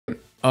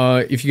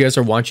If you guys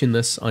are watching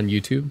this on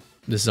YouTube,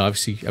 this is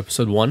obviously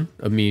episode 1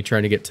 of me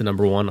trying to get to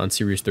number 1 on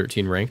Series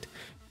 13 ranked.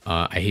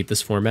 I hate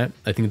this format.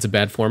 I think it's a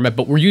bad format,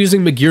 but we're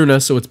using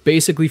MAGEARNA, so it's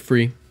basically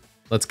free.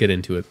 Let's get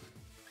into it.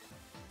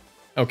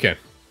 Okay.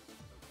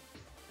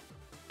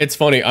 It's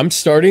funny, I'm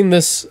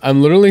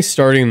literally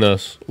starting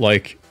this,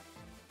 like,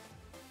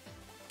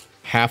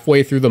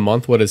 halfway through the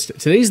month.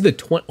 Today's the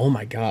 20th, oh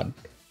my god.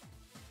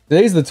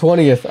 Today's the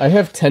 20th, I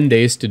have 10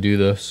 days to do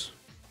this.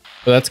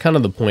 But that's kind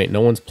of the point,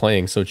 no one's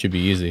playing, so it should be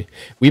easy.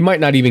 We might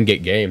not even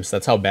get games,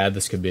 that's how bad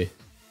this could be.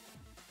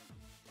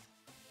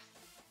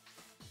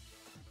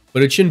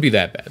 But it shouldn't be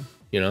that bad,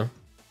 you know?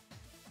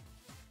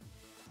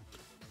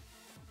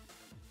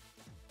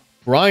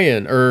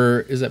 Brian,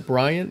 or is it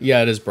Brian?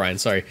 Yeah, it is Brian,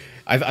 sorry.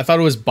 I thought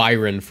it was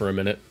Byron for a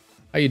minute.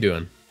 How you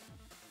doing?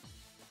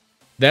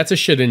 That's a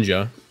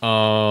Shedinja.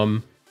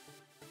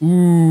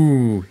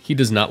 Ooh, he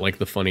does not like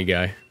the funny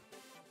guy.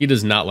 He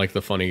does not like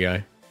the funny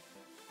guy.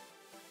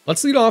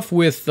 Let's lead off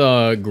with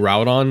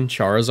Groudon,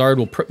 Charizard.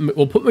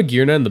 We'll put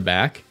MAGEARNA in the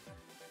back.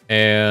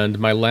 And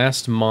my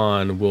last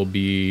Mon will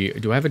be...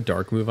 Do I have a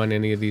Dark move on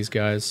any of these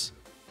guys?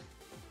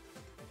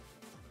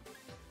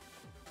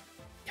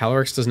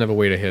 Calyrex doesn't have a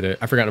way to hit it.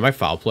 I forgot, am I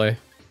foul play?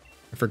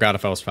 I forgot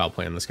if I was foul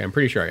playing this guy. I'm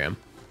pretty sure I am.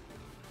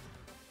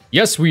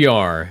 Yes, we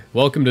are.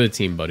 Welcome to the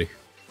team, buddy.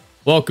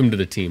 Welcome to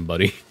the team,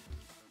 buddy.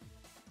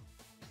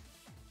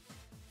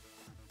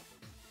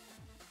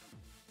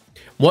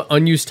 What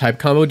unused type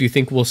combo do you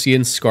think we'll see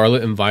in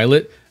Scarlet and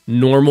Violet?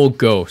 Normal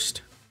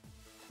Ghost.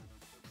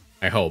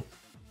 I hope.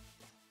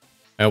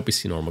 I hope we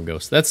see Normal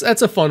Ghost. That's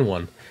a fun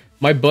one.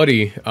 My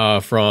buddy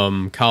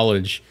from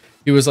college,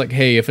 he was like,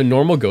 "Hey, if a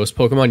Normal Ghost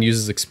Pokemon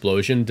uses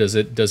Explosion, does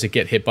it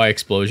get hit by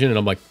Explosion?" And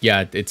I'm like,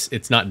 "Yeah,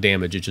 it's not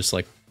damage. It just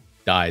like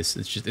dies.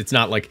 It's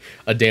not like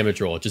a damage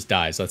roll. It just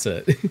dies. That's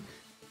it."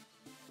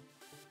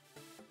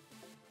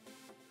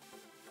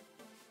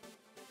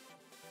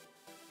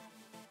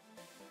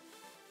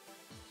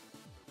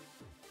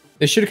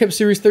 They should have kept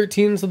Series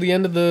 13 until the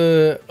end of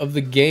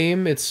the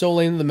game. It's so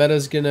lame the meta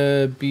is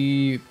gonna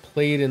be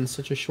played in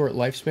such a short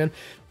lifespan.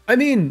 I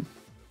mean,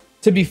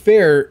 to be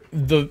fair,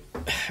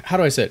 how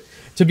do I say it?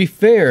 To be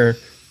fair,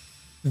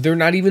 they're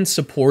not even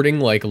supporting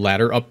like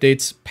ladder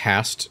updates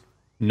past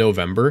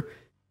November,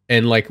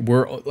 and like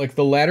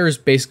the ladder is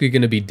basically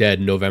gonna be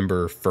dead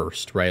November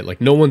 1st, right?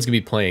 Like no one's gonna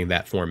be playing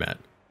that format,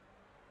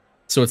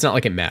 so it's not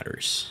like it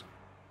matters.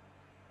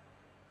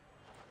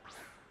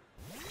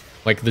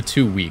 Like the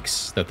 2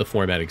 weeks that the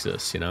format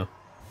exists, you know?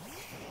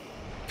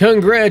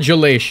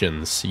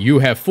 Congratulations! You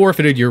have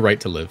forfeited your right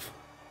to live.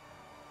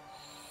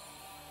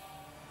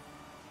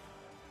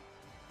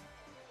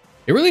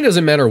 It really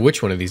doesn't matter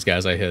which one of these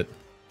guys I hit.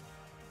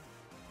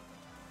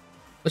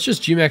 Let's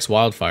just G-Max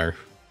Wildfire.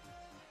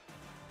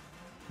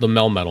 The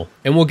Melmetal.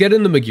 And we'll get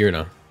in the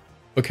MAGEARNA.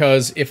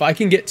 Because if I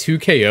can get 2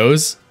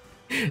 KOs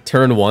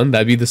turn 1,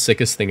 that'd be the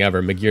sickest thing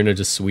ever. MAGEARNA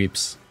just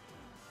sweeps.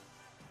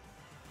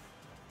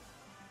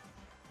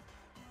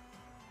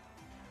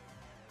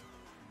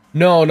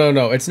 No,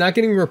 it's not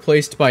getting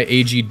replaced by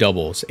AG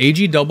Doubles.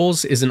 AG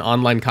Doubles is an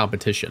online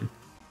competition.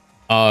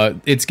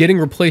 It's getting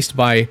replaced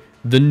by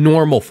the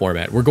normal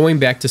format. We're going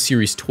back to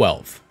Series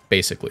 12,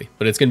 basically,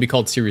 but it's going to be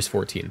called Series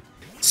 14.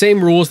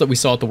 Same rules that we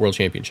saw at the World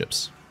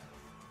Championships.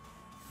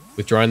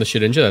 Withdrawing the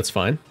Shedinja, that's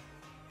fine.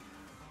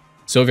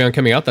 Sylveon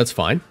coming out, that's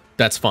fine.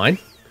 That's fine.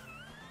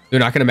 They're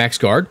not going to max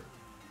guard.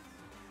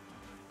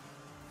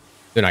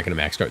 They're not going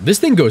to max guard. This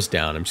thing goes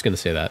down, I'm just going to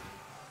say that.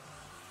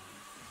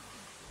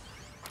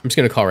 I'm just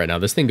going to call right now.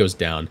 This thing goes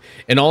down.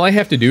 And all I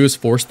have to do is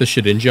force the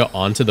Shedinja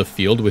onto the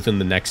field within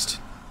the next,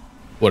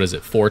 what is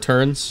it, 4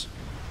 turns?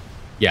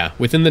 Yeah,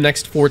 within the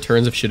next 4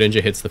 turns, if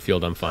Shedinja hits the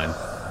field, I'm fine.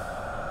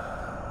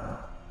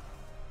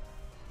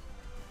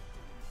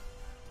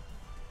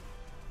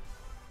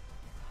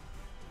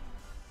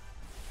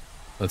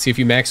 Let's see if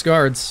he max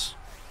guards.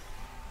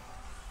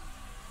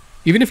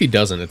 Even if he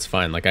doesn't, it's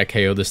fine. Like, I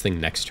KO this thing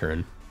next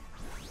turn.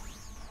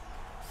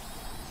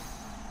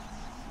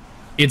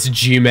 It's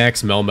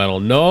G-Max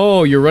Melmetal.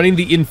 No, you're running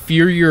the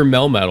inferior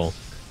Melmetal.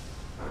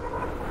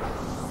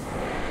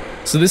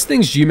 So this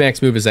thing's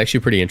G-Max move is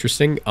actually pretty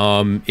interesting.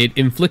 It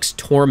inflicts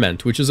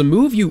Torment, which is a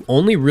move you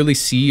only really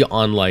see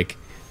on, like,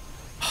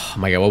 oh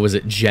my god, what was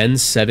it? Gen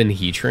 7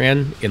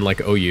 Heatran in,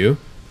 like, OU.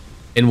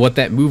 And what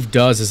that move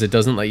does is it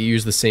doesn't let you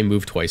use the same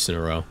move twice in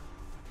a row.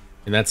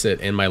 And that's it.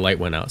 And my light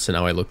went out, so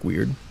now I look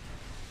weird.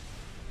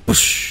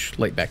 Whoosh,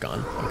 light back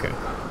on. Okay.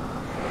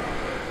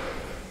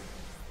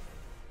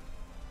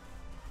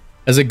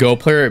 As a Go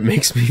player, it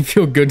makes me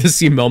feel good to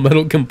see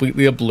Melmetal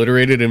completely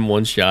obliterated in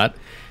one shot.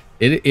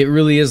 It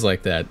really is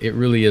like that. It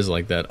really is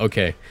like that.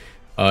 Okay.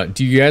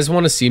 Do you guys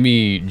want to see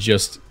me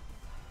just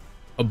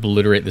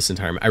obliterate this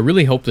entire... I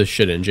really hope the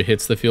Shedinja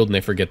hits the field and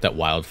they forget that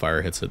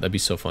Wildfire hits it. That'd be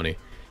so funny.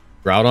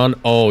 Groudon?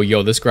 Oh,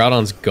 yo, this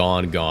Groudon's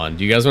gone.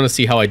 Do you guys want to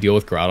see how I deal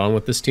with Groudon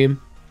with this team?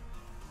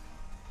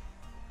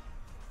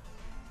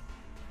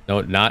 No,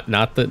 not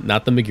the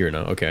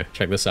MAGEARNA. Okay,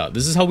 check this out.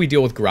 This is how we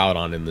deal with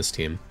Groudon in this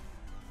team.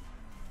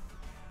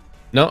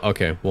 No?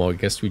 Okay, well, I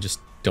guess we just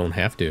don't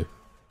have to.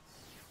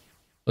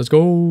 Let's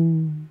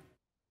go.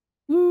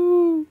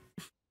 Woo.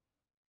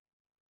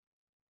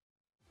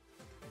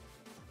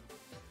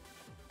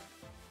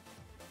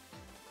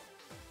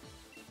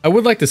 I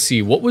would like to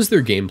see, what was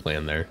their game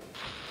plan there?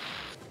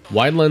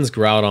 Wide Lens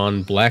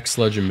Groudon, Black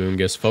Sludge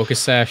Amoonguss, Focus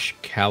Sash,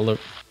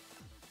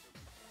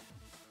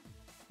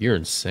 You're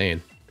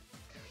insane.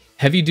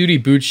 Heavy Duty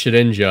Boots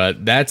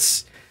Shedinja,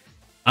 that's...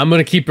 I'm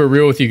gonna keep it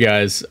real with you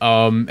guys.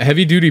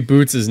 Heavy Duty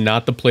Boots is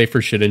not the play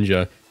for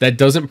Shedinja. That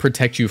doesn't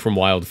protect you from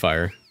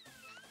Wildfire.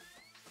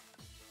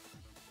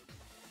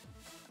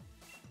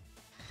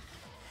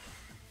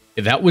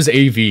 That was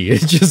AV.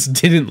 It just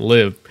didn't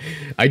live.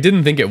 I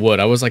didn't think it would.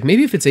 I was like,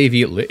 maybe if it's AV,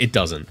 it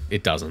doesn't.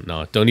 It doesn't.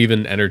 No, don't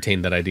even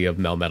entertain that idea of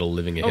Melmetal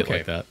living a hit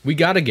like that. We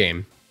got a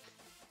game.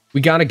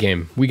 We got a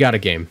game. We got a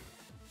game.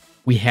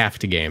 We have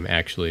to game,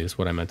 actually, is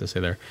what I meant to say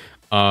there.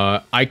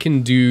 I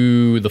can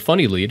do the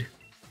funny lead.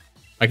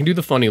 I can do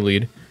the funny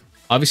lead.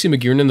 Obviously,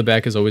 MAGEARNA in the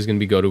back is always going to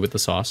be go-to with the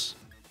sauce.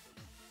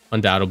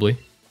 Undoubtedly.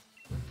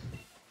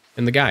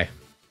 And the guy.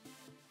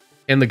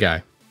 And the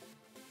guy.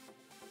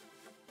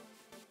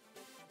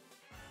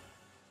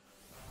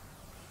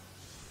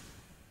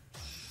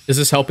 Is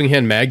this Helping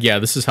Hand Mag? Yeah,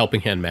 this is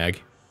Helping Hand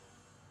Mag.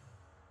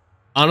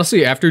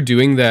 Honestly, after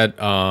doing that,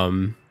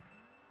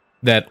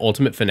 that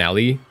Ultimate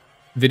Finale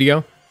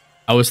video,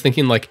 I was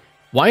thinking, like,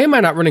 why am I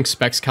not running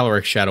Specs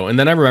Calyrex Shadow? And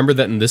then I remembered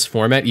that in this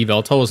format,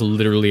 Yveltal is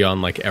literally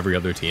on, like, every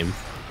other team.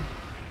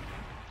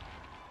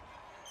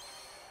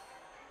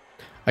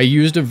 I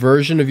used a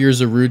version of your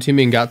Zaru team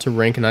and got to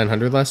rank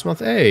 900 last month.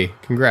 Hey,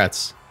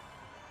 congrats.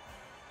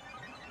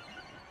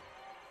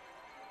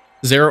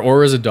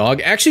 Zeraora is a dog.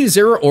 Actually,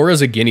 Zeraora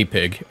is a guinea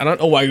pig. I don't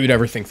know why you'd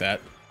ever think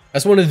that.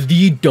 That's one of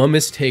the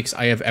dumbest takes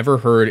I have ever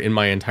heard in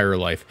my entire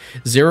life.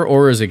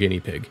 Zeraora is a guinea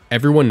pig.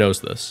 Everyone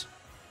knows this.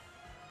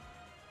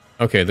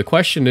 Okay, the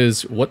question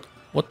is, what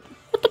the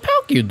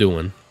Palkia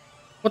doing?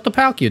 What the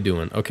Palkia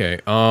doing? Okay,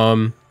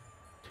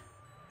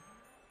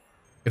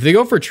 if they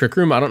go for Trick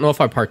Room, I don't know if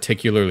I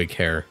particularly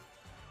care.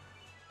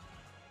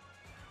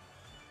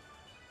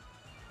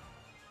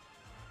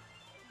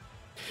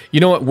 You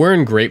know what? We're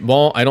in Great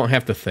Ball. I don't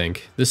have to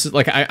think. This is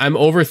like, I'm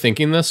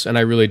overthinking this, and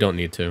I really don't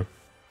need to.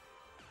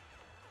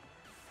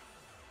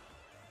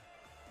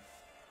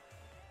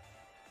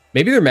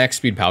 Maybe they're max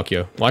speed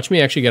Palkia. Watch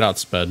me actually get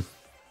outsped.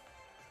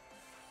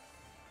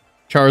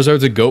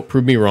 Charizard's a goat.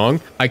 Prove me wrong.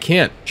 I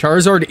can't.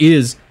 Charizard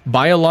is,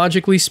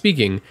 biologically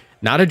speaking,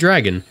 not a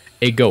dragon,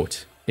 a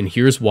goat. And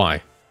here's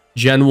why.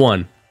 Gen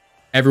 1,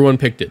 everyone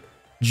picked it.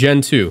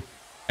 Gen 2,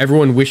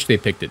 everyone wished they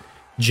picked it.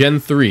 Gen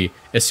 3,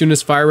 as soon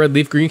as Fire Red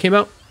Leaf Green came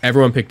out,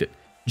 everyone picked it.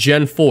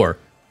 Gen 4.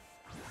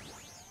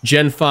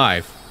 Gen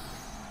 5.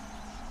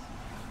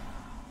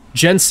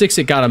 Gen 6,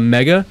 it got a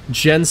Mega.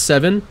 Gen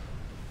 7.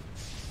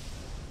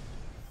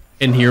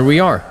 And here we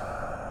are.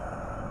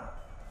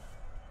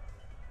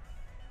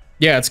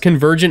 Yeah, it's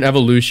Convergent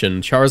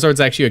Evolution.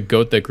 Charizard's actually a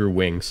goat that grew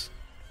wings.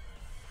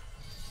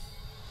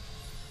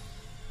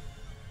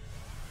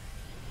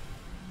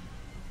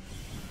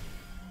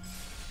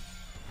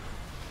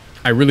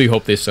 I really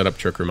hope they set up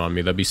Trick Room on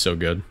me. That'd be so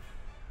good.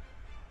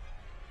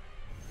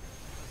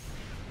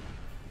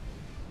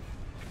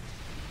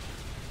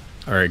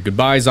 Alright,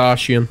 goodbye,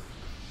 Zacian.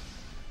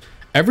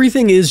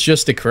 Everything is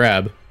just a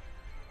crab.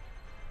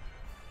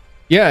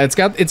 Yeah, it's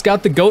got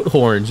the goat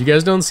horns. You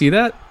guys don't see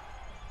that?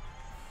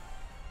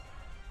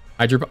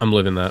 I'm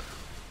living that.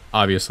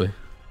 Obviously.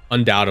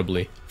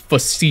 Undoubtedly.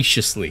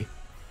 Facetiously.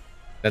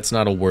 That's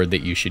not a word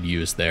that you should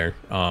use there.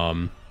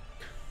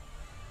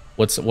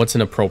 What's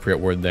an appropriate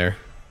word there?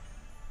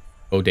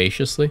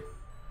 Audaciously?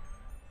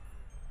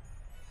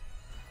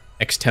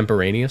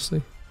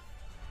 Extemporaneously?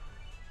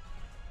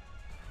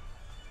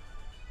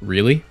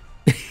 Really?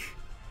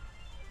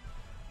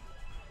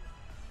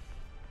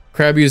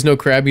 Krabby is no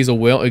Krabby, he's a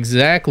whale.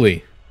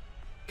 Exactly.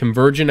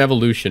 Convergent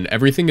evolution.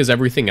 Everything is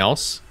everything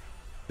else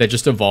that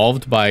just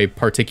evolved by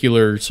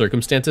particular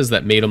circumstances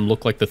that made them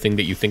look like the thing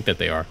that you think that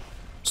they are.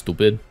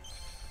 Stupid.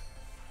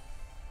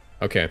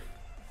 Okay.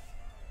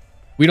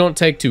 We don't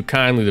take too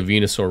kindly the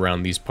Venusaur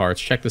around these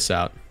parts. Check this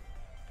out.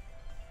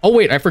 Oh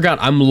wait, I forgot.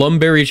 I'm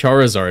Lumberry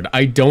Charizard.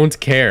 I don't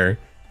care.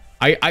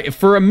 I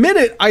for a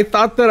minute, I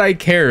thought that I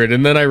cared,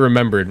 and then I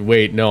remembered.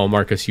 Wait, no,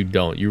 Marcus, you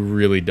don't. You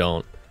really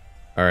don't.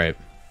 Alright.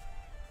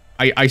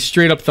 I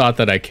straight up thought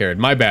that I cared.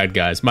 My bad,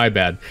 guys. My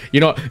bad.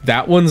 You know,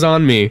 that one's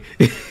on me.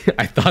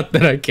 I thought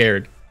that I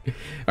cared.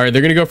 Alright,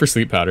 they're gonna go for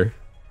Sleep Powder.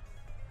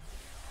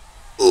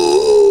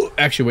 Ooh.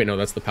 Actually, wait, no,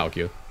 that's the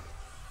Palkia.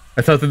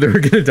 I thought that they were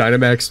gonna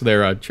Dynamax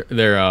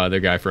their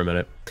guy for a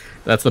minute.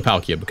 That's the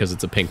Palkia because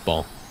it's a pink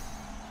ball.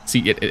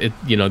 See, it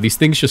you know, these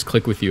things just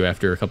click with you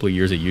after a couple of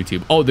years of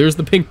YouTube. Oh, there's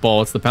the pink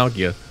ball. It's the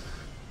Palkia.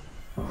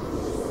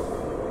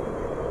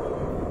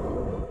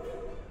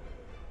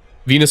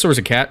 Venusaur's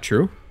a cat,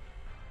 true.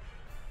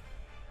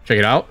 Check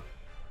it out.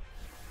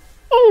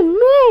 Oh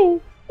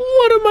no!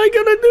 What am I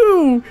gonna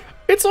do?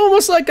 It's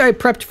almost like I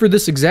prepped for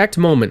this exact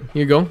moment.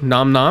 Here you go.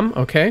 Nom nom,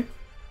 okay.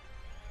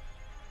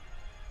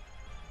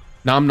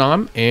 Nom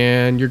nom,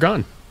 and you're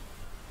gone.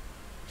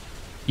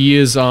 He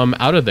is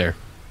out of there.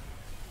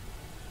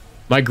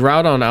 My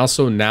Groudon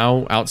also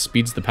now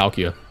outspeeds the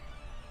Palkia.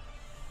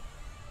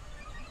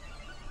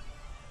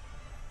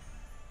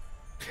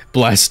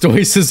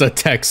 Blastoise is a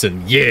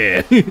Texan.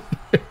 Yeah.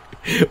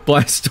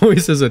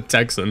 Blastoise is a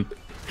Texan.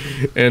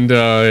 And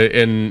I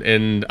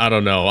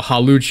don't know.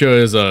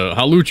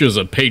 Hawlucha is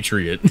a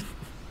patriot.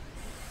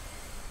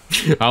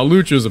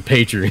 Hawlucha is a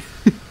patriot.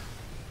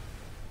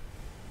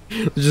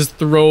 Just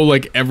throw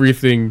like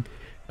everything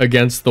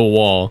against the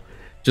wall.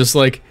 Just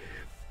like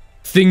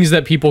things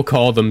that people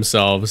call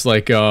themselves,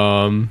 like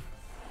what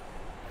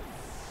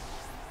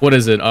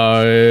is it?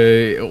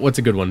 What's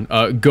a good one?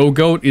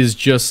 Go-Goat is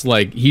just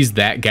like, he's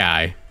that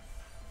guy.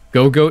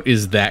 Go-Goat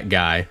is that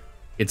guy.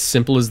 It's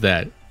simple as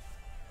that.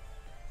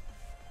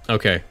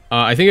 Okay,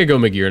 I think I go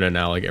MAGEARNA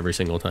now, like every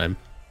single time.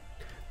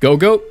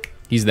 Go-Goat,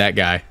 he's that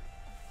guy.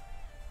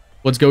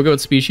 What's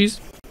Go-Goat's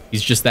species?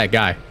 He's just that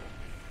guy.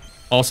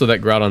 Also,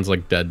 that Groudon's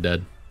like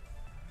dead.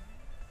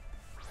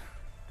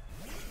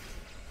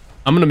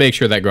 I'm gonna make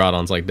sure that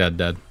Groudon's like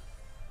dead.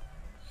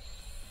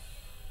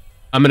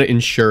 I'm gonna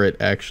ensure it,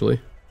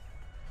 actually.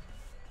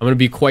 I'm gonna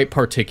be quite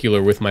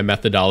particular with my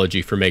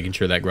methodology for making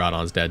sure that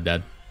Groudon's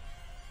dead.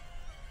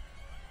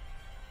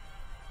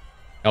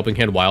 Helping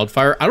Hand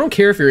Wildfire. I don't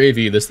care if you're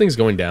AV. This thing's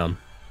going down.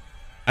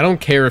 I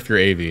don't care if you're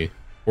AV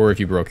or if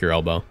you broke your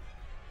elbow.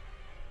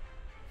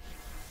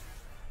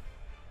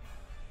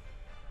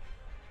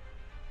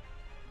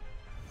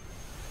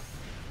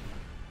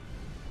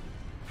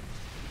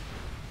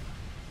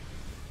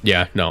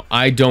 Yeah, no.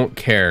 I don't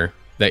care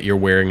that you're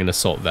wearing an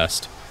assault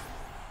vest.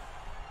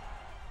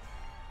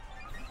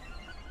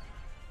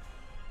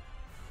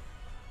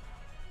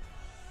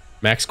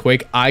 Max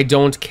Quake, I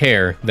don't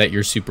care that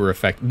you're super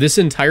effective. This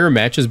entire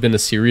match has been a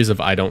series of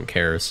I don't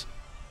cares.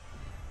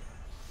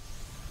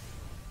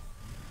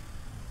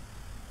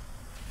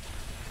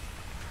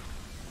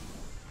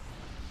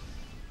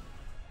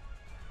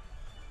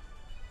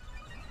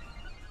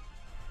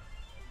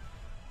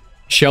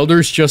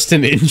 Shelder's just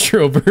an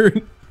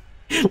introvert.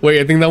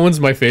 Wait, I think that one's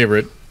my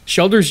favorite.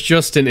 Shelder's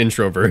just an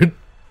introvert.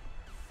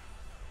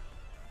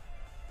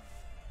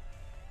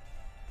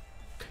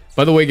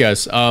 By the way,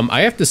 guys,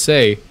 I have to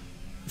say,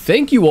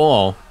 thank you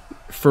all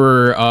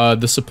for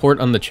the support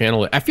on the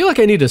channel. I feel like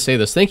I need to say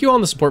this. Thank you all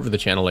on the support for the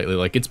channel lately.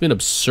 Like, it's been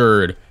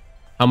absurd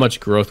how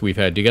much growth we've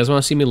had. Do you guys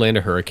want to see me land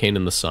a hurricane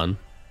in the sun?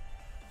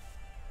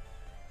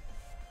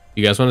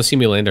 You guys want to see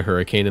me land a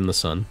hurricane in the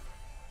sun?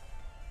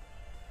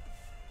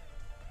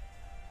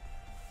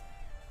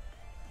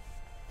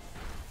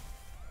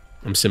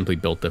 I'm simply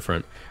built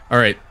different. All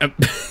right.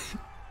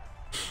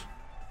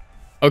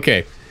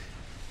 Okay.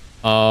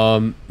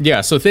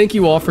 Yeah, so thank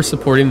you all for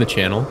supporting the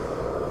channel.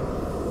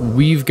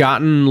 We've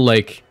gotten,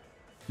 like,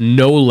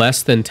 no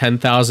less than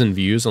 10,000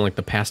 views on, like,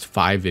 the past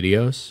 5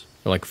 videos.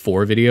 Or, like,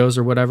 4 videos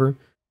or whatever.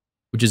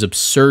 Which is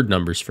absurd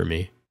numbers for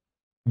me.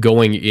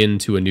 Going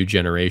into a new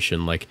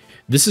generation. Like,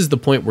 this is the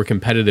point where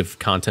competitive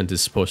content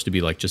is supposed to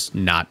be, like, just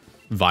not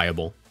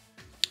viable.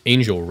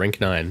 Angel, rank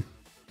 9.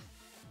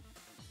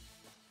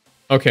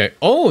 Okay.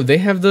 Oh, they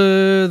have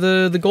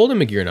the golden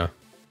MAGEARNA.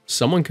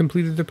 Someone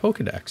completed their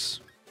Pokedex.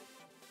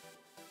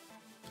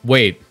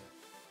 Wait.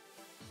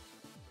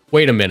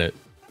 Wait a minute.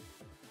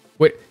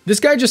 Wait, this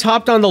guy just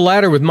hopped on the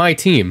ladder with my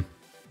team.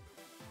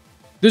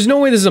 There's no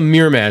way this is a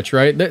mirror match,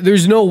 right?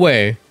 There's no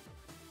way.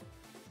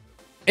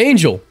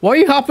 Angel, why are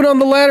you hopping on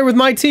the ladder with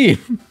my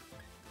team?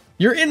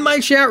 You're in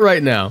my chat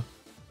right now.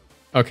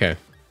 Okay.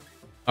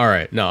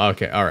 Alright, no,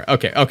 okay, alright,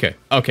 okay, alright.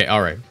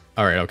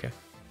 Alright, okay.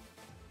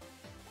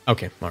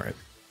 Okay, alright,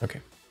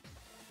 okay.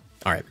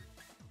 Alright.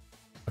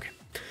 Okay.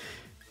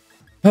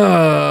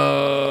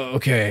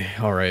 Okay,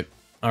 alright.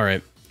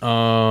 Alright.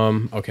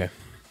 Okay.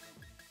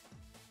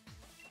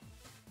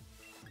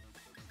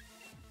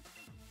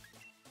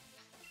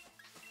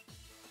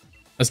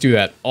 Let's do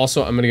that.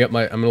 Also, I'm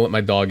gonna let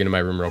my dog into my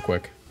room real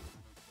quick.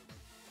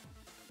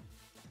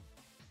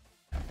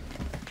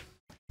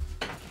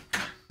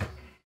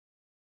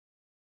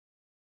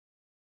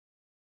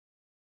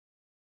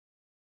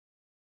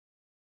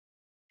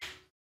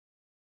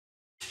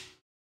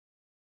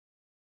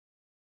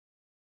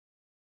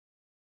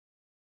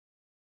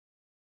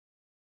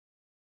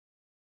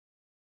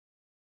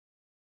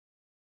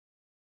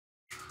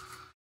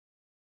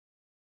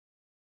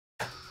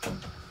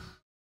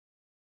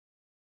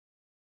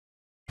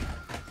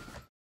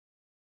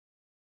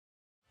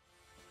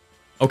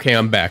 Okay,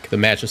 I'm back. The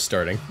match is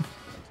starting.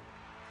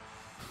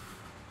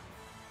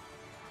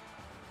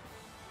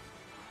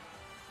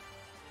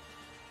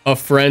 A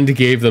friend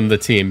gave them the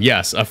team.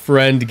 Yes, a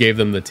friend gave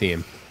them the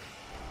team.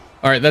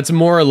 Alright, that's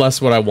more or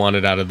less what I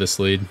wanted out of this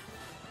lead.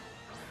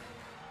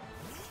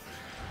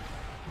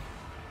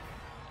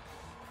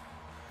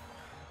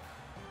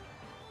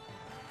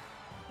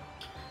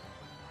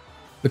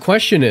 The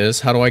question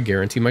is, how do I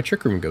guarantee my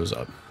Trick Room goes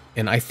up?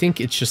 And I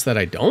think it's just that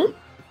I don't.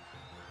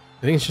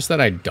 I think it's just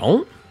that I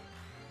don't.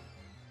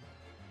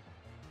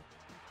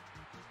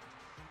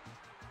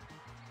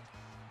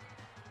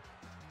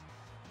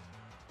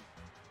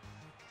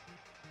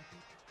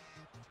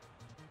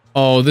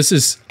 Oh, this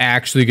is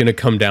actually going to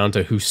come down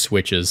to who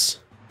switches.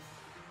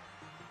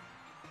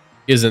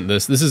 isn't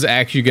this. This is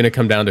actually going to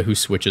come down to who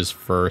switches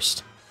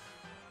first.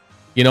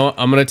 You know what?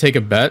 I'm going to take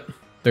a bet.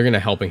 They're going to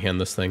helping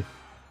hand this thing.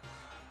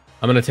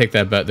 I'm going to take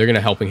that bet. They're going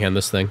to helping hand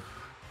this thing.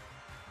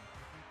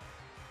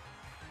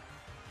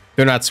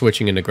 They're not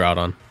switching into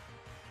Groudon.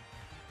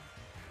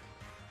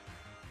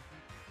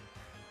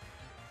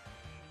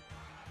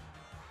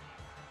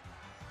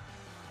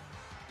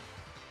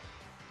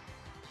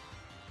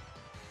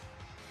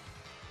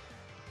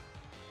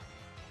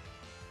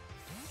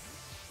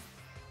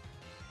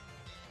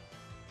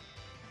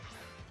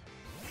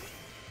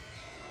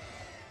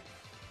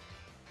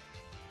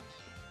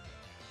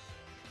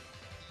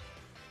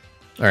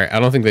 Alright,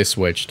 I don't think they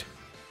switched.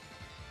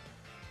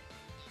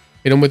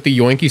 Hit them with the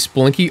Yoinky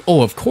Splinky?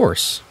 Oh, of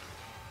course.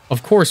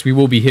 Of course we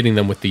will be hitting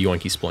them with the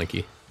Yoinky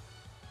Splinky.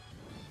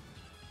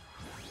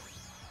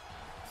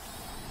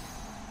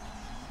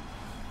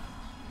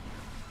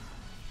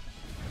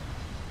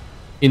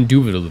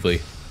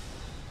 Indubitably.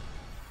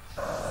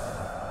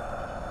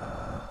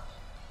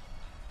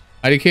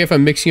 IDK, if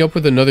I'm mixing up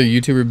with another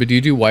YouTuber, but do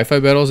you do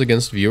Wi-Fi battles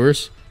against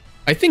viewers?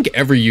 I think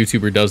every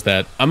YouTuber does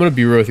that. I'm gonna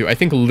be real with you. I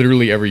think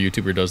literally every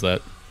YouTuber does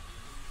that.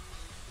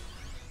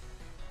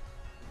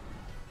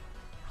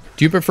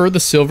 Do you prefer the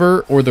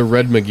silver or the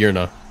red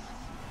MAGEARNA?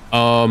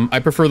 I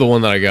prefer the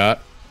one that I got,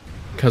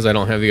 because I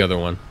don't have the other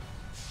one.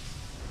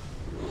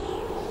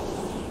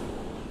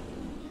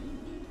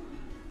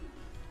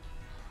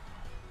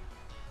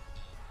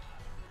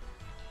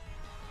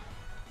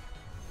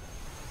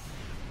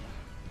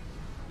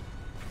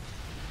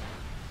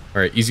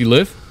 Alright, easy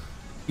live.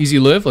 Easy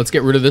live. Let's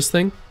get rid of this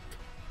thing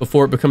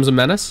before it becomes a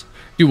menace.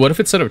 Dude, what if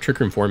it set up Trick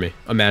Room for me?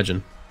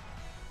 Imagine.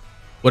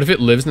 What if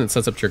it lives and it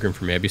sets up Trick Room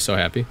for me? I'd be so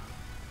happy.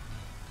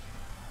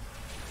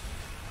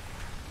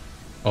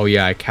 Oh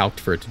yeah, I calced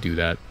for it to do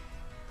that.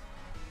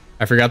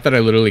 I forgot that I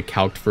literally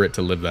calced for it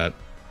to live that.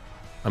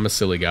 I'm a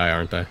silly guy,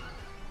 aren't I?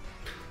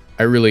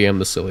 I really am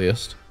the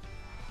silliest.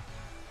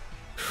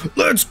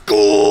 Let's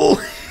go!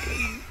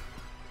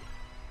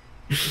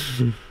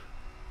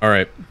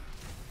 Alright.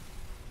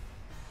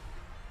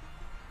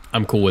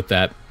 I'm cool with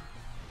that.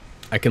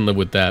 I can live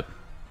with that.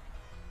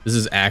 This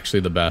is actually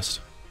the best.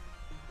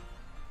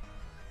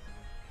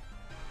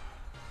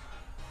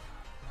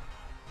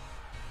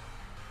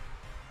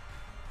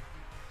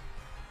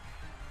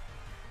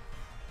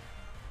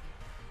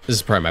 This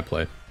is probably my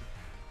play.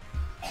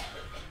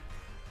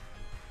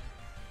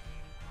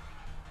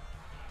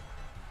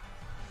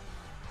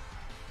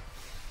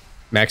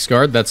 Max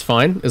guard, that's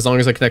fine. As long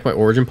as I connect my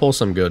Origin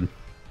Pulse, I'm good.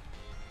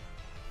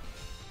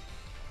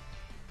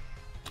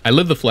 I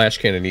live the Flash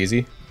Cannon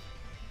easy.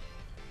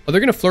 Oh,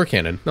 they're gonna Floor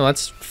Cannon. No,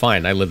 that's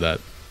fine. I live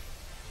that.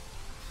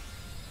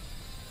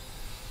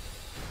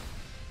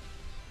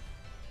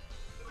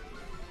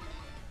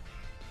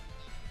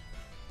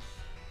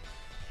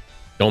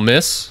 Don't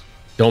miss.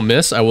 Don't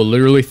miss. I will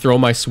literally throw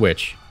my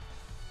Switch.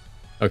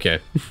 Okay.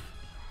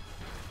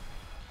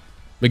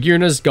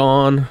 MAGEARNA's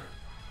gone.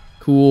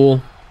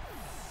 Cool.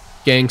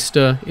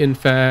 Gangsta, in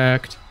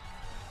fact.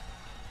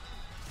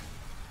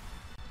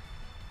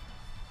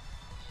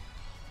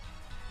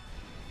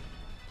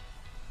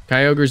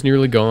 Kyogre's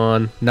nearly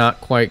gone.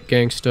 Not quite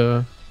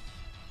gangsta.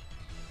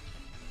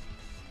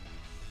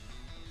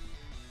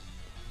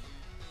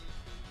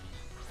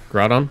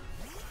 Groudon?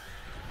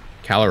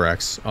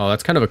 Calyrex. Oh,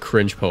 that's kind of a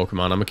cringe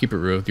Pokemon. I'm gonna keep it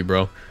real with you,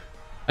 bro.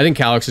 I think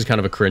Calyrex is kind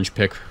of a cringe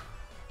pick.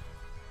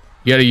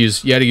 You gotta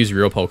use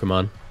real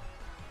Pokemon.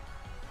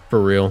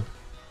 For real.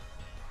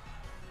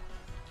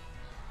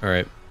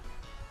 Alright.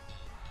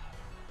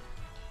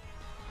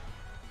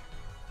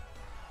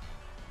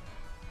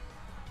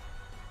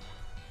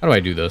 How do I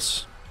do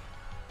this?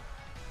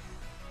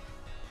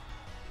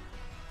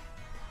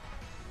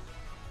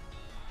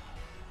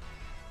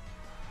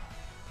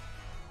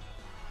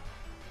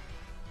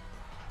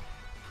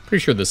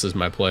 Pretty sure this is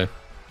my play.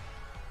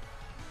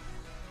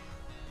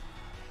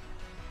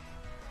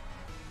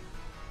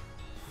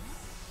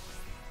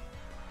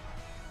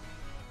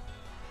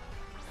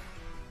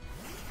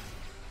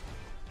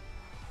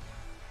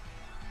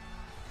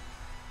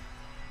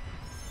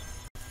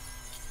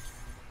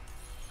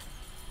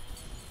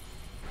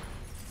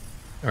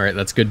 Alright,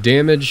 that's good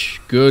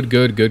damage. Good,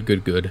 good, good,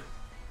 good, good.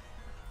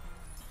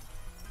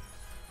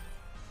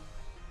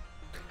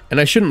 And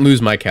I shouldn't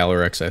lose my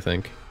Calyrex, I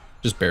think.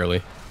 Just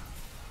barely.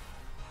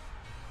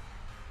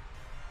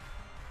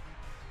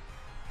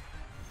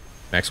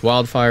 Max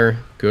Wildfire.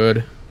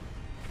 Good.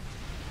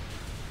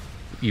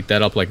 Eat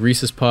that up like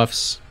Reese's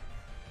Puffs.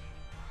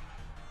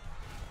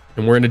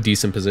 And we're in a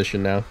decent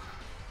position now.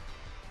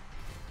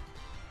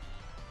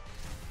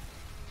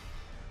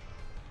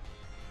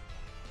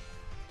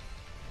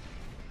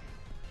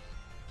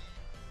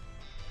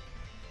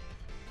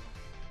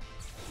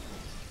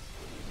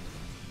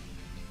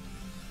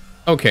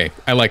 Okay,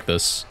 I like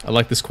this. I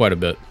like this quite a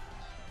bit.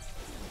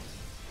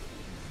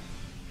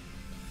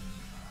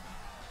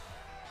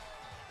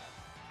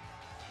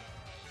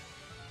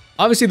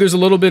 Obviously, there's a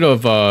little bit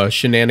of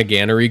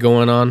shenaniganery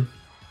going on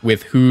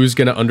with who's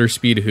going to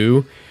underspeed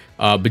who.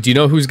 But do you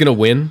know who's going to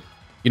win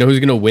You know who's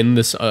gonna win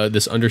this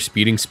this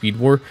underspeeding speed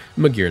war?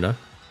 MAGEARNA.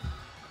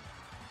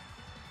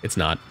 It's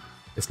not.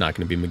 It's not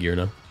gonna be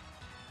MAGEARNA.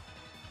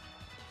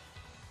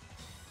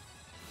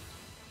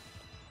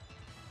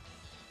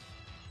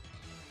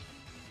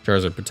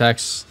 Charizard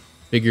protects.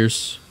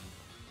 Figures.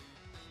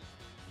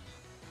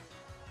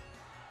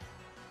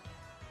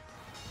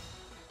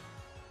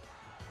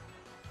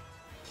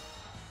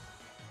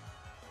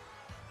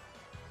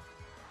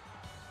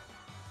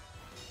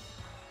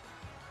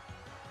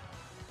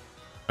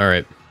 All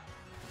right.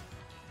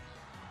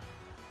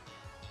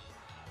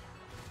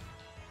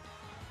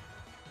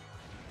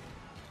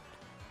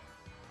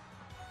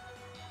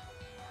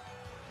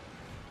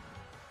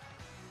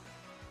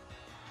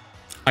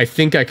 I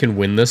think I can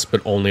win this,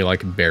 but only,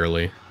 like,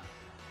 barely.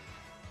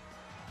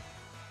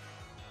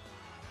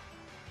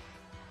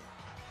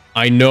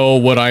 I know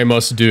what I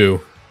must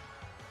do.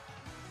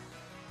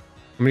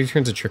 How many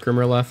turns of Trick Room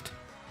are left?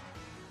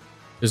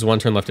 There's one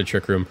turn left of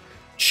Trick Room.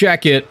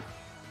 Check it!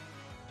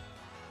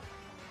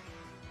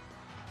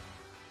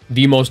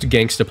 The most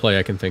gangsta play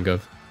I can think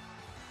of.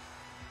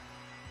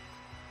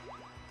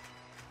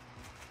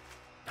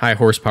 High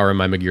horsepower in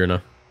my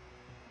MAGEARNA.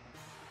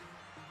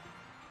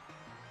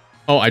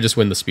 Oh, I just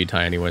win the speed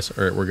tie anyways.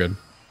 Alright, we're good.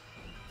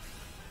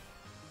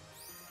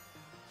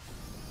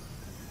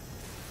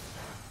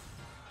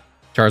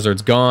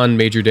 Charizard's gone.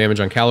 Major damage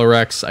on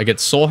Calyrex. I get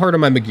Soul Heart on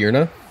my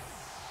MAGEARNA.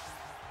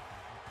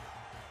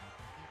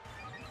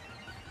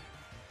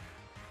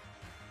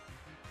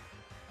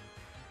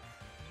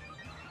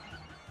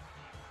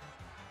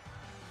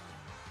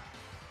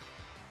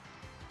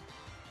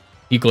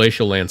 He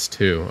Glacial Lance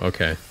too.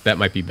 Okay, that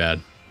might be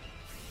bad.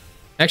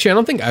 Actually, I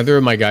don't think either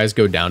of my guys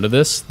go down to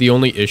this. The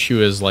only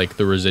issue is, like,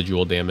 the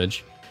residual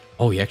damage.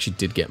 Oh, he actually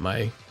did get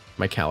my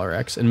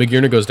Calyrex. And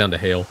MAGEARNA goes down to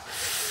Hail.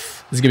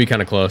 This is going to be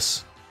kind of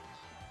close.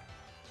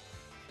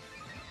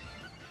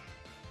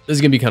 This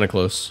is going to be kind of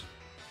close.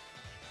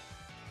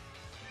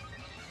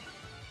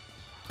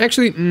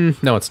 Actually,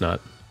 no, it's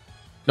not.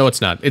 No,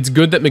 it's not. It's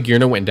good that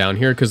MAGEARNA went down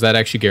here, because that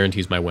actually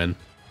guarantees my win.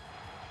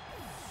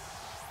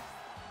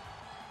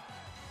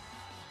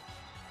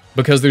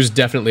 Because there's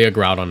definitely a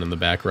Groudon in the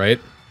back, right?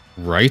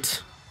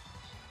 Right?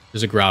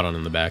 There's a Groudon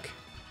in the back.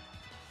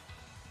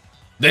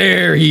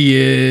 There he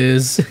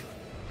is!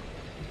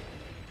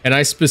 And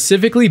I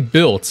specifically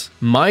built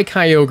my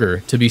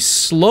Kyogre to be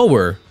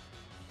slower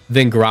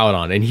than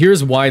Groudon. And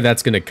here's why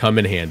that's going to come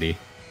in handy.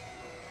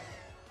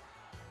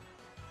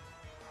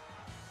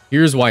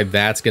 Here's why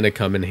that's going to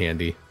come in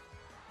handy.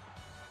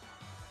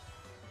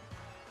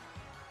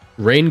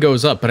 Rain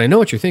goes up, but I know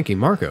what you're thinking,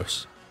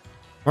 Marcos.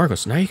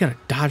 Marcos, now you gotta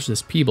dodge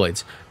this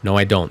P-Blades. No,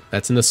 I don't.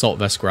 That's an Assault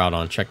Vest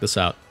Groudon. Check this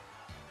out.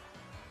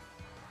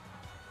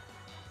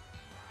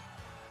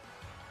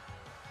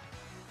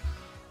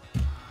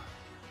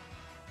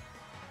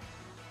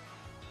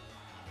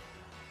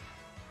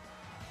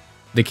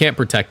 They can't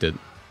protect it.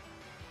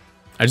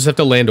 I just have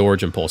to land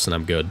Origin Pulse and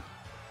I'm good.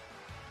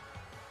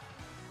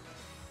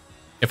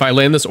 If I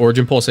land this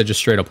Origin Pulse, I just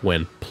straight up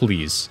win.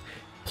 Please.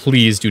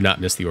 Please do not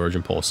miss the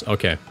Origin Pulse.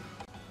 Okay.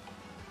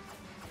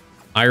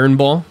 Iron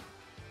Ball.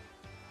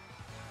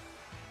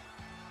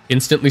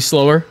 Instantly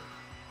slower.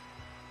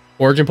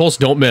 Origin Pulse,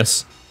 don't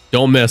miss.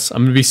 Don't miss.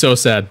 I'm gonna be so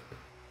sad.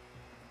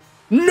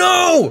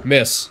 No!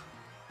 Miss.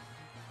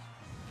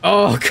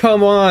 Oh,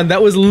 come on.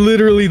 That was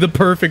literally the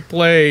perfect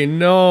play.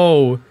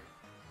 No.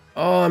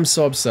 Oh, I'm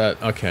so upset.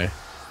 Okay.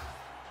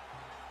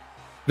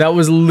 That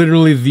was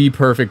literally the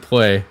perfect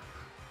play.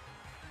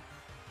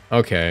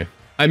 Okay.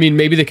 I mean,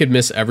 maybe they could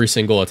miss every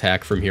single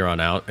attack from here on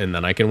out, and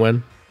then I can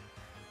win.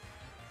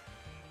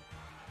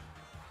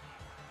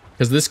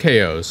 Because this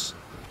KOs.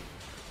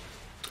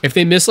 If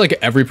they miss, like,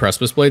 every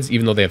Precipice Blades,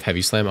 even though they have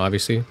Heavy Slam,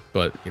 obviously,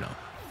 but, you know.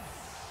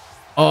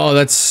 Oh,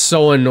 that's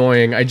so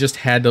annoying. I just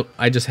had to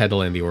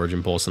land the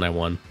Origin Pulse, and I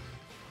won.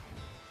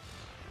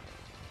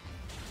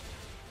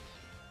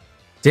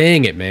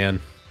 Dang it, man.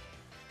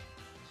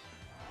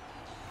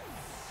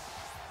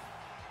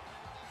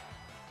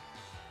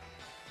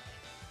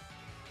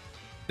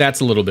 That's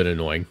a little bit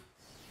annoying.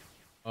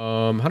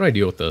 How do I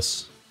deal with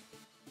this?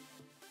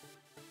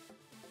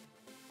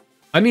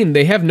 I mean,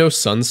 they have no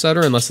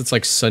Sunsetter unless it's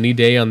like Sunny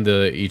Day on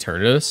the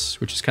Eternatus,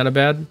 which is kind of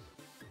bad.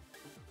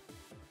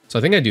 So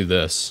I think I do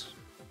this.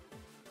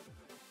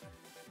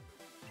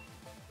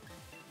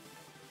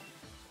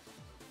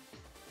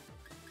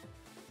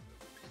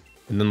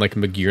 And then like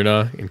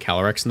MAGEARNA and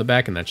Calyrex in the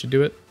back, and that should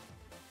do it.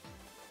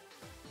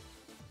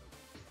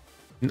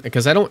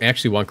 Because I don't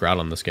actually want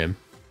Groudon this game.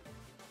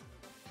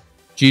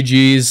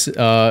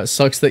 GG's.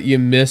 Sucks that you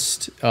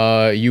missed.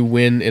 You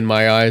win in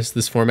my eyes.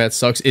 This format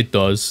sucks. It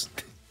does.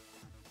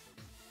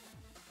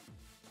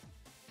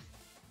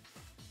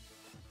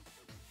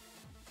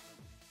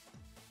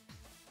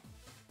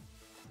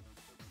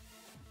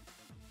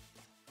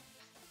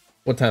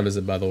 What time is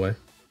it, by the way?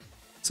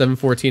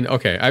 7:14.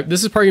 Okay,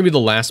 this is probably gonna be the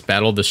last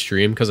battle of the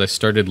stream because I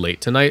started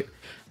late tonight.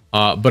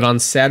 But on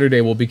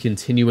Saturday we'll be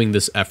continuing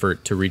this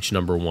effort to reach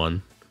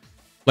 #1.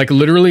 Like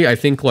literally, I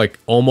think like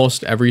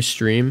almost every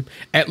stream,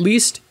 at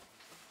least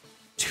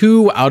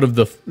two out of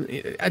the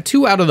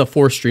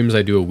 4 streams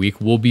I do a week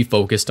will be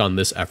focused on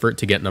this effort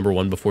to get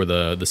 #1 before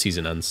the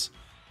season ends.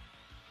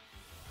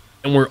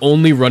 And we're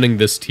only running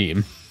this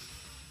team.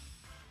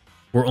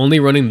 We're only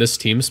running this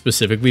team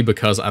specifically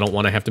because I don't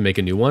want to have to make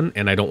a new one,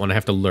 and I don't want to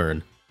have to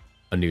learn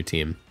a new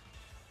team.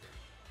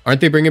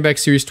 Aren't they bringing back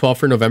Series 12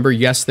 for November?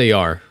 Yes, they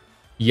are.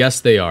 Yes,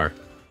 they are.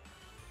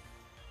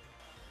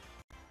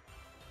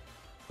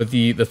 But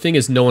the thing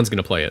is, no one's going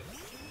to play it.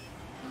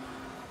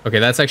 Okay,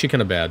 that's actually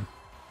kind of bad.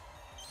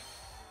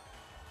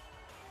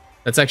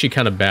 That's actually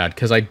kind of bad,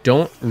 because I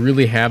don't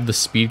really have the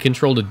speed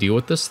control to deal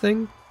with this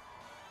thing.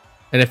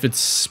 And if it's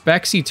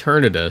Specs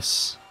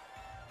Eternatus,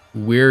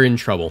 we're in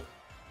trouble.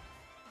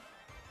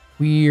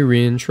 We're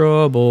in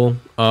trouble.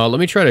 Let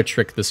me try to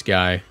trick this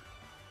guy.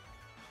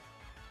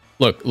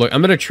 Look,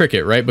 I'm going to trick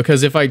it, right?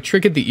 Because if I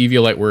trick it the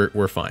Eviolite,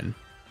 we're fine.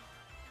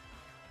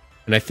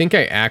 And I think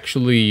I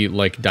actually,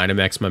 like,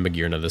 Dynamax my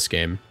Magearna this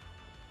game.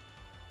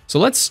 So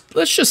let's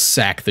just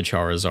sack the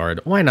Charizard.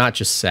 Why not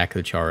just sack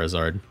the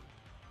Charizard?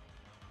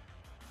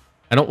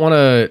 I don't want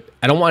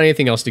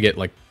anything else to get,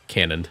 like,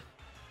 cannoned.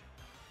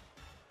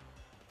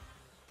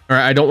 Or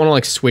I don't want to,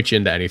 like, switch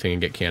into anything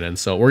and get cannoned.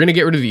 So we're going to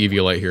get rid of the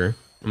Eviolite here.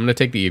 I'm going to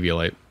take the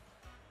Eviolite.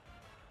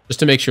 Just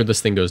to make sure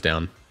this thing goes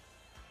down.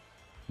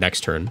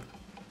 Next turn.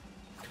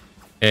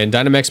 And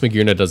Dynamax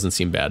Magearna doesn't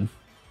seem bad.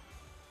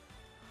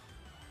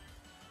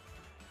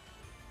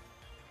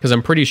 Because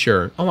I'm pretty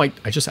sure... Oh, I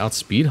just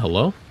outspeed?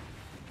 Hello?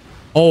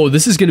 Oh,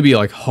 this is going to be,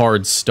 like,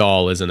 hard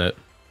stall, isn't it?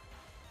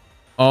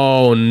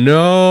 Oh,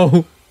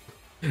 no!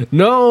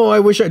 No, I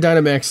wish I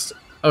Dynamaxed.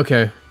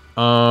 Okay.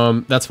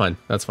 That's fine.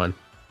 That's fine.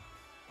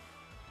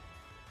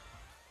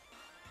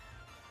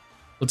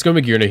 Let's go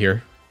Magearna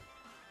here.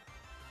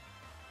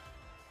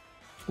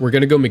 We're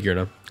going to go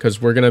Magearna,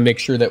 because we're going to make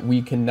sure that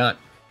we cannot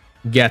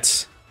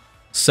get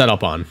set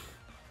up on.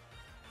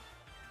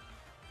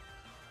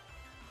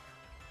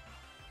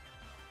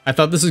 I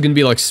thought this was going to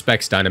be like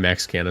Specs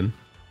Dynamax Cannon.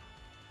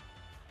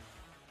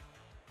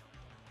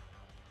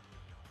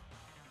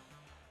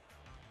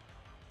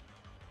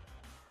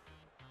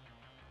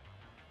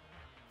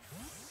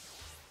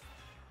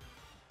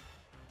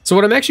 So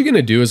what I'm actually going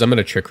to do is I'm going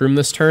to Trick Room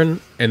this turn,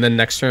 and then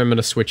next turn I'm going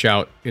to switch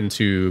out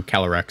into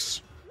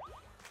Calyrex.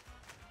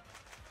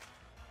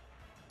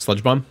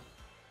 Sludge Bomb.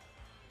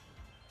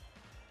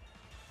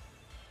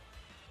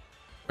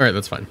 Alright,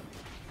 that's fine.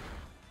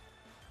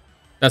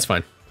 That's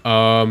fine.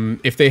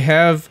 If they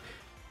have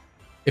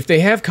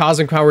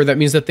Cosmic Power, that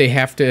means that they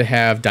have to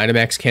have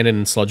Dynamax Cannon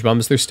and Sludge Bomb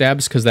as their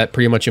stabs, because that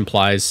pretty much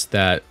implies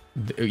that,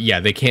 yeah,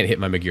 they can't hit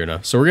my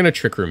Magearna. So we're going to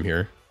Trick Room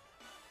here.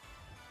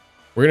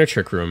 We're going to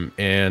Trick Room,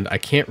 and I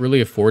can't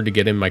really afford to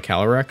get in my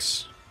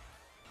Calyrex.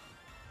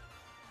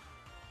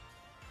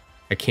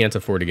 I can't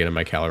afford to get in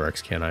my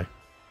Calyrex, can I?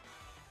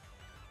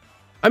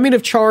 I mean,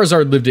 if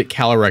Charizard lived it,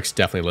 Calyrex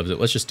definitely lives it.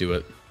 Let's just do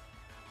it.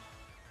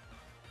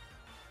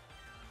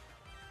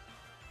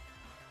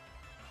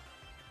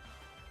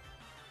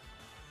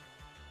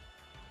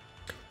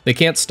 They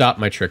can't stop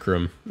my Trick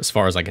Room, as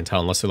far as I can tell,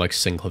 unless they're like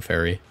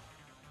Clefairy.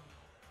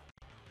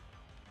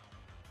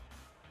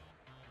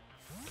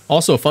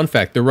 Also, fun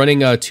fact, they're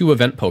running 2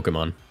 event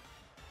Pokemon.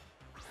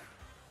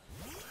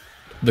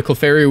 The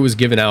Clefairy was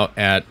given out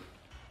at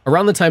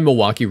around the time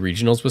Milwaukee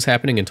Regionals was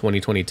happening in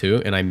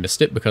 2022, and I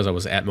missed it because I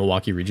was at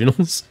Milwaukee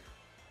Regionals.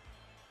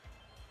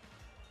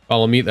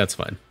 Follow me? That's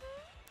fine.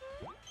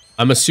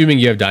 I'm assuming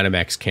you have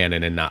Dynamax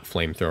Cannon and not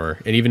Flamethrower,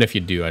 and even if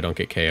you do, I don't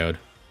get KO'd.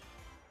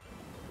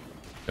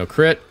 No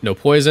crit, no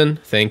poison,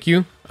 thank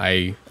you.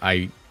 I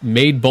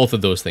made both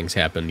of those things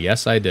happen.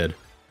 Yes, I did.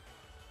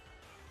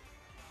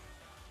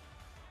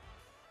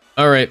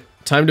 Alright,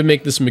 time to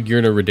make this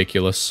Magearna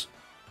ridiculous.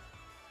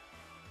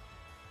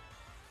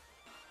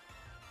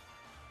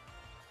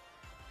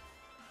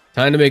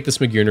 Time to make this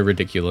Magearna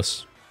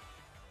ridiculous.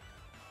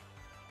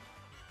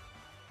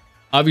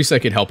 Obviously I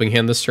could Helping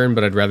Hand this turn,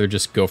 but I'd rather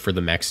just go for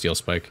the Max Steel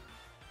Spike.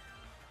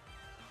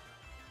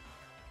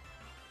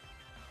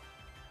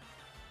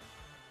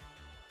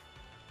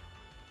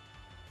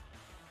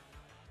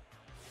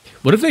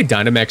 What if they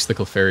Dynamax the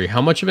Clefairy?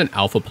 How much of an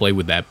alpha play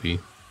would that be?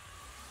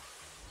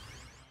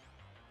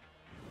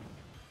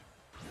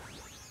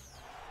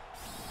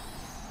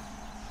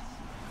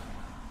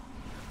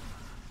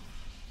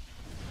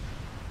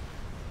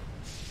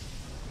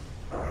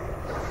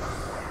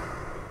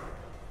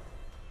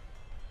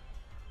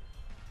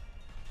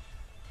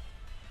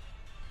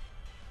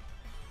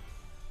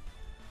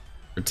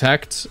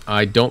 Protect,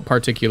 I don't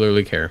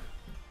particularly care.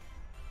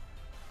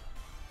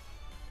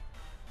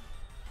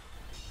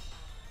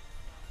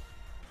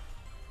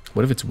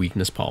 What if it's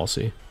Weakness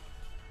Policy?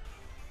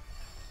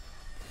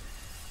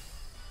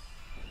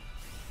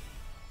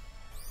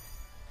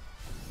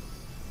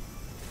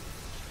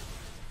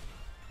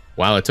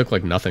 Wow, it took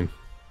like nothing.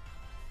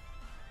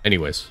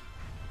 Anyways.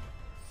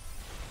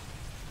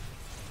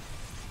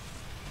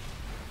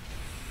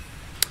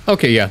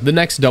 Okay, yeah, the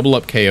next double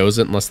up KOs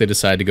it unless they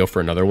decide to go for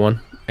another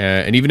one.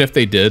 And even if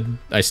they did,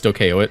 I still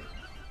KO it.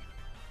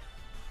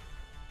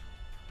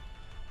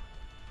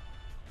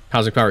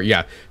 Cosmic Power,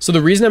 yeah. So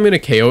the reason I'm going to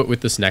KO it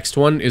with this next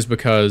one is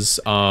because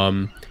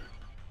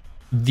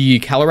the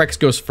Calyrex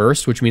goes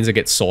first, which means I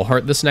get Soul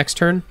Heart this next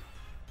turn.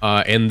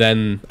 And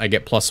then I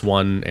get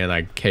 +1 and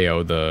I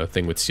KO the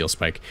thing with Steel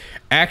Spike.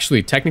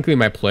 Actually, technically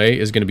my play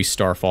is going to be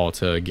Starfall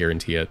to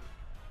guarantee it.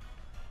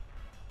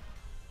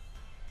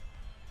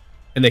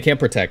 And they can't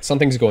protect.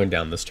 Something's going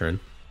down this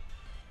turn.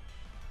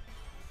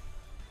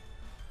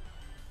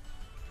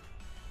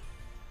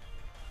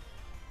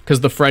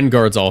 Because the Friend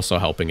Guard's also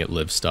helping it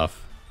live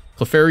stuff.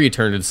 Clefairy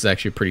Eternatus is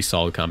actually a pretty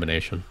solid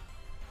combination.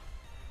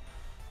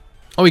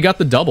 Oh, we got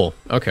the double.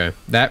 Okay,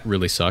 that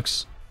really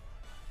sucks.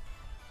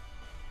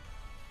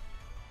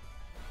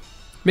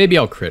 Maybe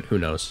I'll crit, who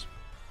knows.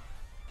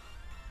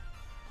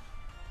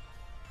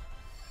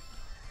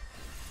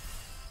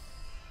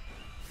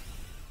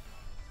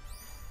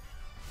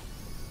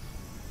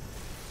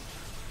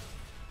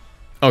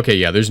 Okay,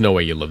 yeah, there's no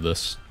way you live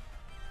this.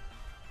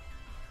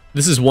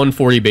 This is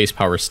 140 base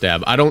power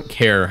stab. I don't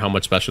care how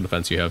much special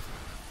defense you have.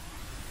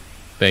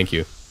 Thank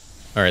you.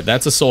 Alright,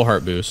 that's a Soul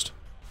Heart boost.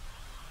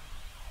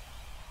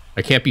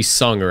 I can't be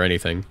sung or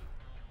anything.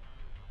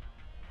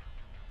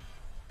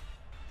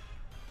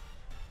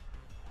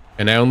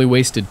 And I only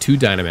wasted 2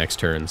 Dynamax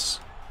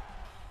turns.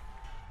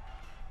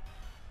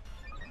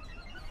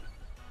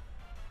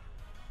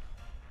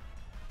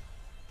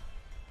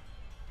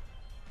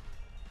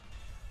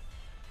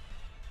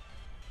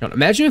 Now,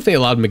 imagine if they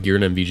allowed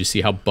MAGEARNA and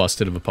VGC, how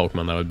busted of a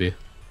Pokemon that would be.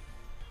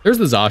 There's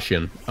the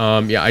Zacian.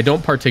 Yeah, I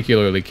don't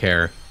particularly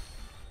care.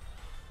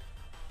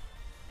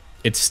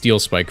 It's Steel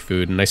Spike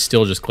food, and I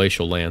still just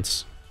Glacial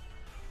Lance.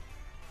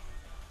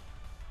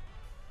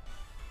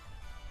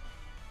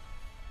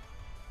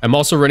 I'm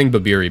also running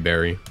Babiri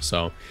Berry,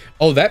 so...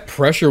 Oh, that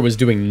pressure was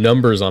doing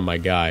numbers on my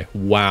guy.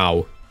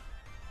 Wow.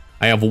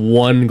 I have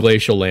 1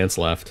 Glacial Lance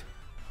left.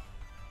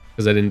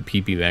 Because I didn't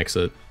PP max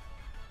it.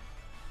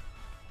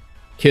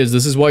 Kids,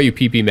 this is why you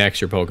PP max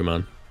your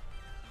Pokemon.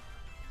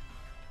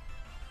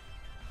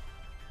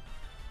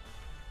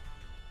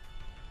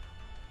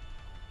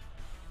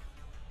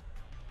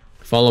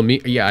 Follow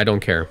me? Yeah, I don't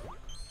care.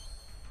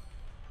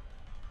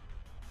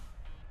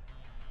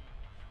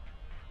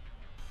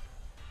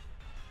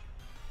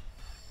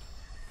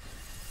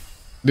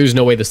 There's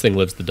no way this thing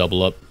lives the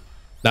double up.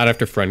 Not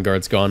after Friend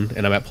Guard's gone,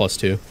 and I'm at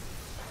 +2.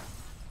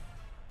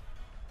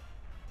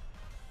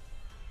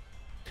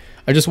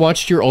 I just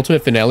watched your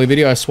Ultimate Finale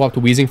video. I swapped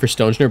Weezing for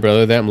Stonjourner, but other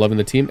than that, I'm loving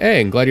the team.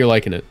 Hey, I'm glad you're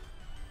liking it.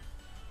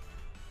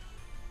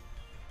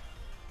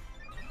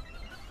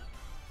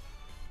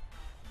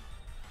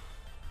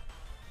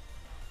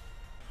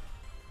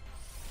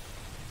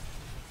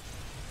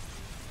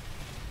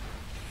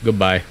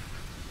 Goodbye.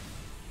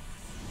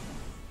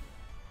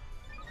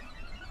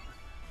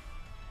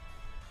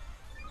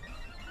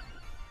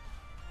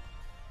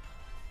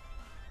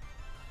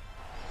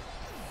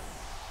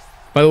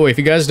 By the way, if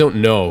you guys don't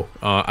know,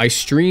 I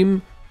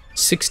stream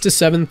 6 to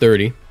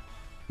 7:30,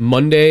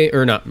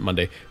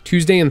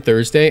 Tuesday and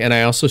Thursday, and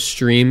I also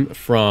stream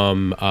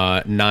from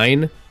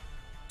 9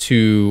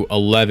 to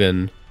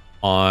 11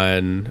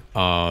 on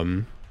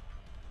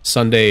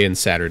Sunday and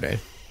Saturday.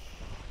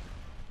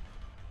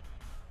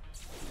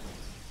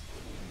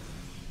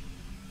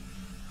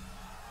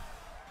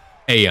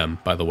 AM,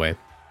 by the way.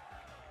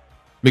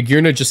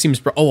 MAGEARNA just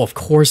seems oh, of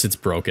course it's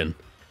broken.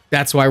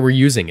 That's why we're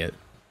using it.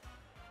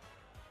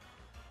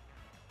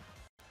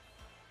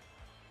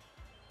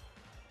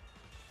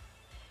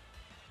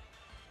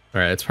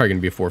 Alright, it's probably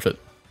gonna be a forfeit.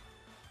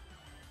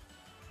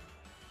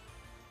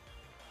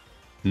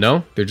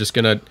 No? They're just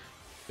gonna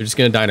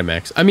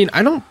Dynamax. I mean,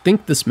 I don't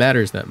think this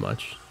matters that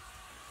much.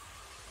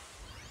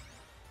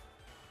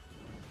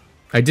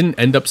 I didn't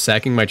end up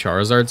sacking my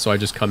Charizard, so I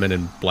just come in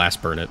and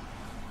Blast Burn it.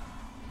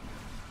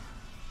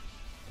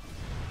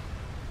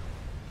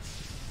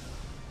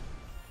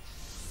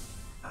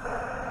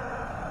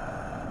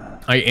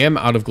 I am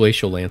out of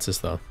Glacial Lances,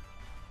 though.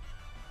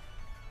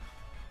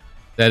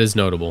 That is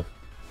notable.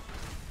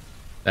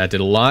 That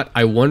did a lot.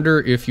 I wonder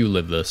if you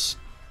live this.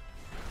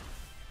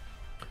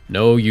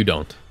 No, you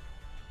don't.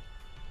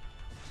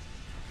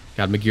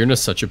 God,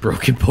 MAGEARNA's such a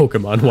broken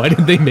Pokemon. Why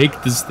did they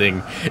make this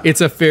thing? It's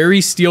a Fairy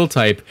Steel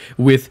type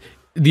with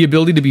the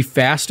ability to be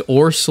fast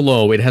or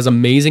slow. It has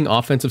amazing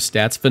offensive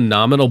stats,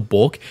 phenomenal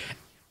bulk,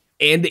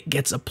 and it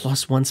gets a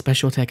 +1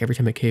 special attack every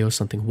time it KOs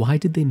something. Why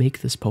did they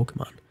make this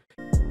Pokemon?